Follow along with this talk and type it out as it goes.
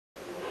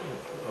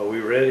Are we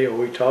ready? Are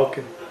we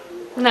talking?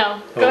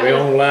 No. Are we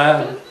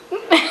online?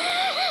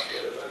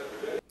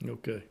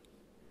 Okay.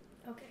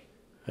 Okay.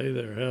 Hey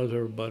there, how's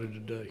everybody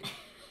today?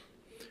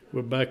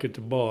 We're back at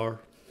the bar.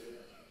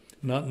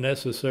 Not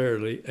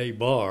necessarily a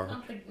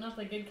bar, Not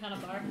the good kind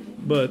of bar.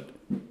 but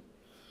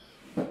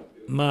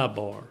my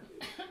bar.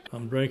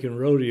 I'm drinking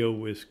rodeo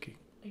whiskey.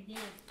 Again.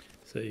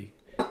 See,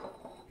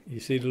 you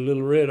see the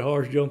little red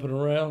horse jumping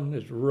around?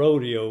 It's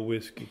rodeo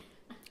whiskey.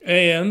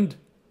 And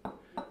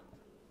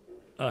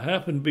I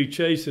happen to be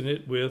chasing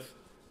it with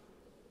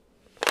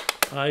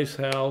Ice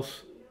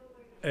House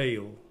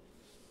Ale.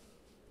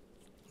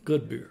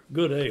 Good beer,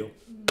 good ale.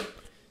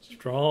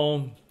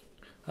 Strong.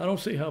 I don't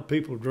see how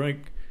people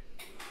drink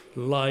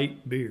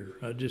light beer.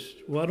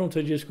 Why don't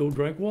they just go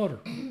drink water?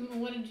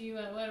 What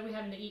are we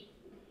having to eat?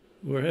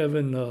 We're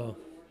having,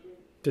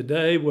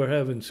 today we're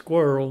having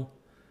Squirrel,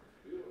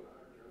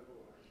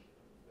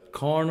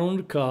 corn on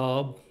the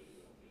cob,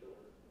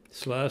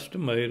 sliced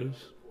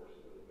tomatoes,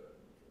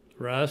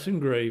 rice and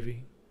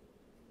gravy,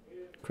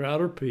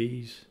 Crowder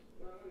peas.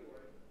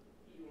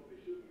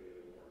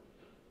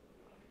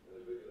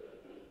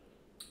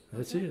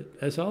 That's it.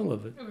 That's all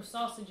of it. There was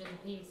sausage in the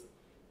peas.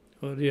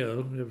 Well, yeah,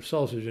 there was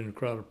sausage in the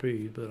Crowder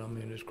peas, but I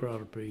mean, it's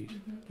Crowder peas.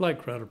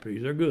 Like Crowder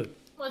peas, they're good.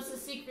 What's the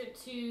secret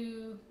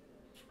to?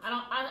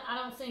 I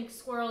don't think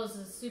squirrel is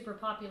a super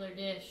popular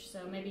dish,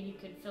 so maybe you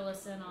could fill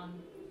us in on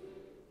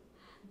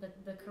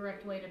the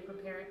correct way to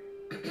prepare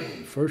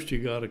it. First,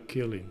 you gotta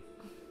kill him.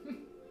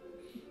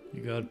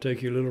 You gotta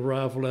take your little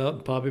rifle out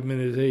and pop him in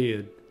his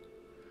head.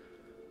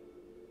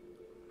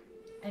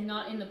 And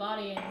not in the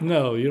body.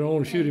 No, you don't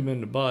want to shoot him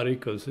in the body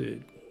because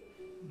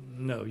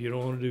no, you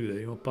don't want to do that.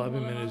 You want to pop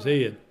him in his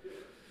head.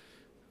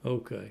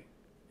 Okay.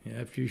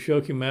 And after you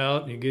shook him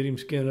out and you get him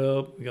skinned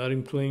up, you got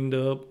him cleaned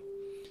up,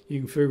 you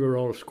can figure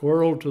on a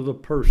squirrel to the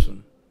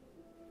person.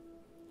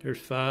 There's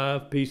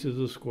 5 pieces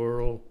of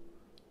squirrel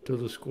to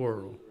the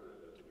squirrel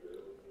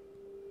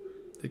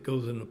that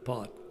goes in the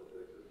pot.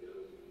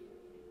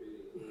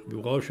 You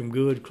wash them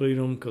good, clean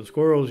them, because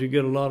squirrels, you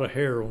get a lot of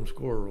hair on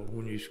squirrel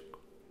when you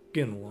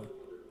skin one.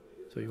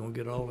 So you're going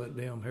to get all that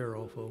damn hair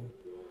off of them.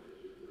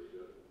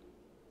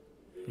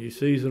 You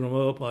season them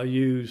up. I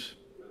use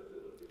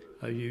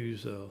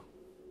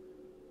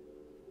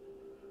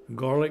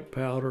garlic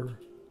powder,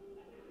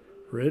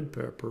 red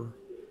pepper,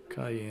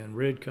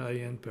 red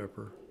cayenne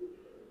pepper,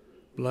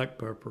 black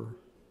pepper,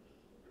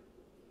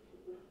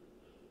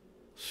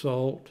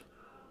 salt,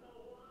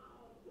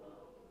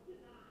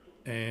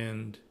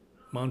 and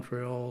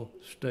Montreal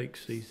steak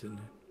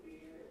seasoning.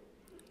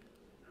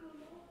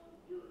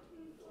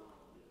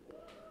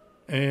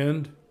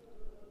 And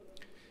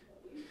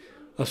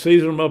I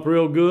season them up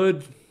real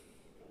good,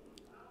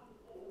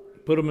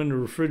 put them in the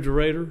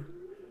refrigerator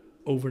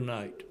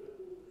overnight.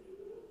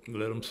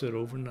 Let them sit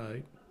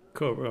overnight,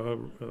 cover,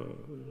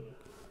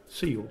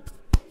 seal.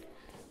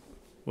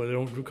 Well, they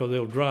don't, because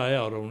they'll dry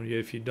out on you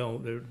if you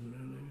don't.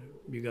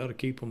 You got to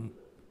keep them,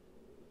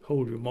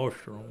 hold your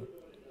moisture on them.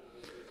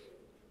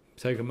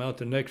 Take them out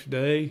the next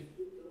day,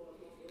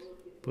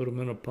 put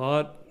them in a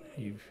pot.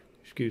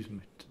 Excuse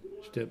me,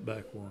 step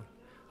back one.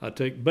 I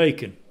take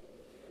bacon,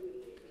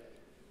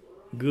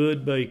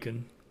 good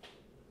bacon.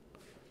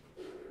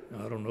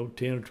 I don't know,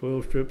 10 or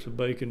 12 strips of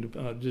bacon.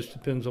 It just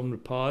depends on the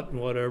pot and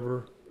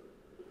whatever.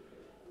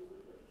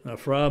 I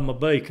fry my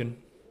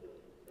bacon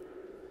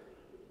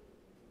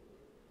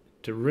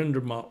to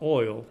render my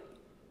oil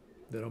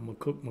that I'm going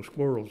to cook my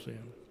squirrels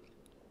in.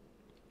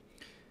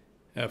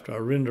 After I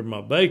render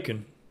my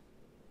bacon,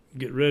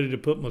 get ready to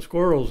put my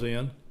squirrels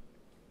in,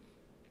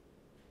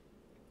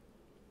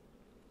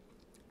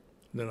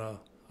 then I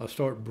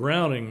start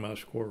browning my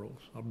squirrels.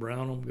 I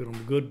brown them, get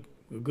them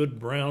a good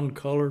brown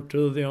color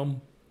to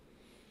them.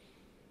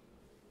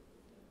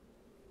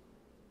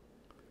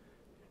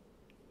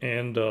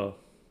 And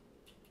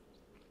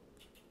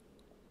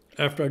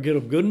after I get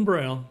them good and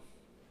brown,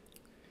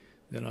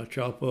 then I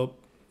chop up,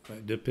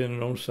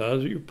 depending on the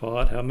size of your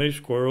pot, how many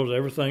squirrels,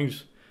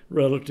 everything's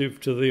relative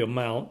to the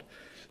amount.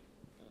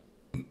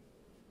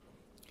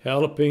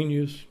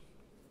 Jalapenos,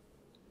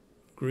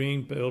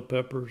 green bell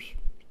peppers,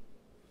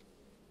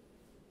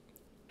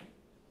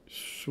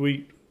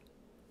 sweet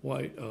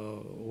white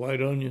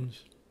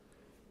onions,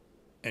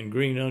 and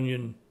green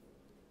onion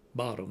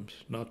bottoms,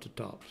 not the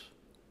tops.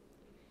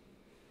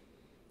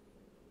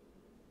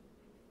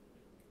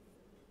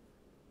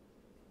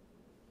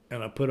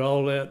 And I put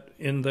all that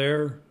in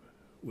there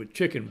with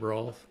chicken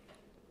broth.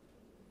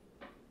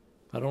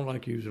 I don't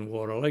like using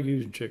water. I like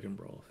using chicken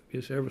broth.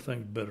 Yes,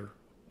 everything's better.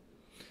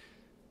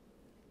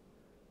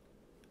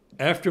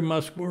 After my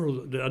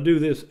squirrels, I do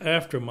this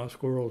after my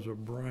squirrels are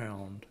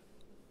browned.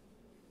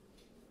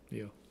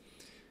 Yeah.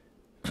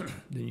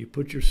 Then you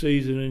put your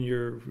seasoning,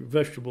 your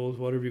vegetables,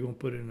 whatever you're going to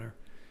put in there.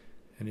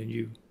 And then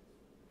you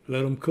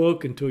let them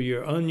cook until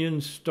your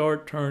onions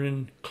start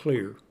turning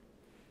clear.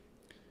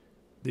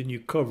 Then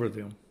you cover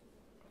them.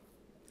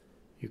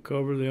 You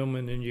cover them,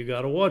 and then you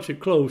got to watch it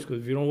close,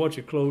 because if you don't watch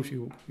it close,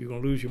 you're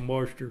going to lose your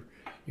moisture.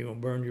 You're going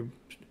to burn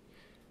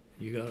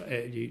You got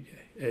to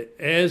add,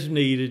 as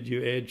needed,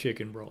 you add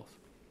chicken broth.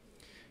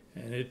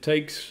 And it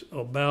takes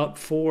about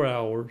 4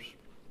 hours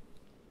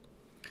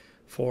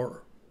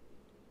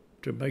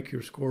to make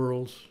your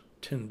squirrels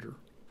tender,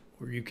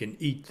 where you can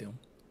eat them.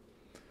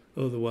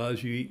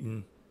 Otherwise, you're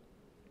eating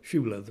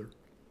shoe leather.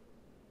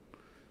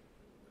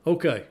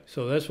 Okay,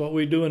 so that's what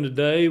we're doing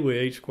today. We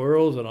ate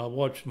squirrels, and I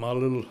watched my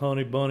little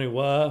honey bunny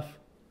wife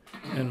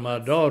and my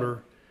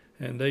daughter,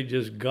 and they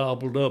just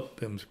gobbled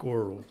up them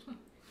squirrels.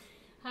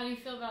 How do you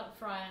feel about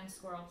frying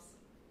squirrels?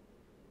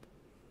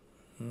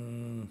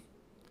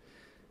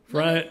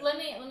 Fry. Let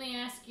me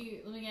ask you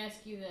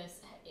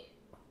this.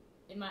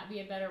 It might be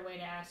a better way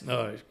to ask you.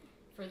 All right.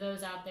 For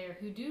those out there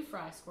who do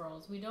fry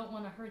squirrels, we don't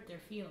want to hurt their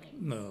feelings.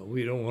 No,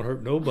 we don't want to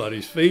hurt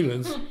nobody's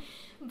feelings.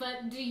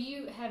 But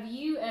have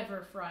you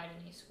ever fried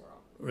any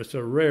squirrel? It's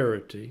a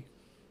rarity,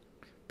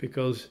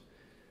 because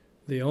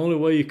the only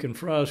way you can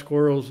fry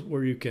squirrels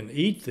where you can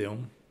eat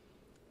them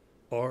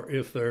are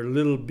if they're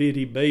little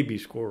bitty baby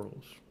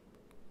squirrels.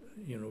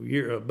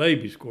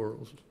 Baby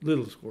squirrels,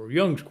 little squirrels,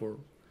 young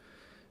squirrels.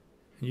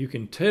 And you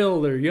can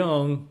tell they're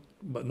young,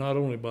 but not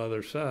only by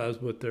their size,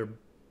 but their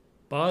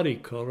body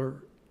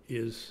color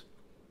is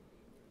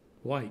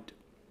white.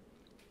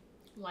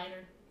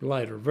 Lighter,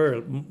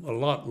 a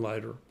lot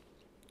lighter.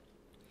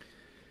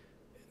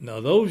 Now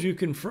those you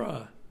can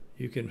fry.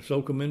 You can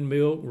soak them in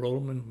milk, roll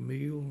them in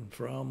meal, and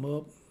fry them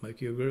up,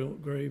 make you a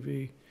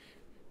gravy,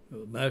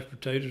 mashed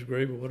potatoes,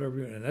 gravy,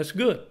 whatever, and that's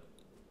good.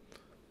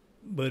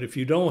 But if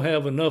you don't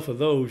have enough of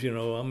those,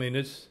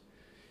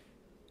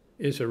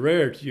 it's a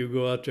rarity. You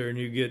go out there and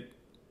you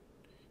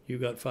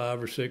got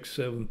 5 or 6,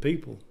 7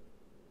 people,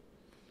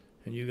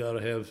 and you got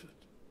to have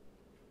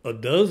a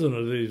dozen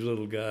of these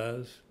little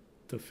guys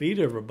to feed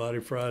everybody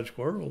fried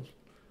squirrels.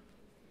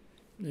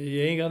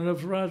 You ain't got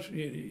enough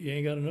you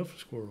ain't got enough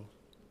squirrels.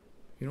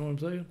 You know what I'm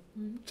saying?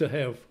 Mm-hmm. To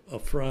have a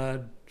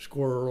fried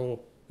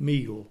squirrel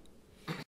meal.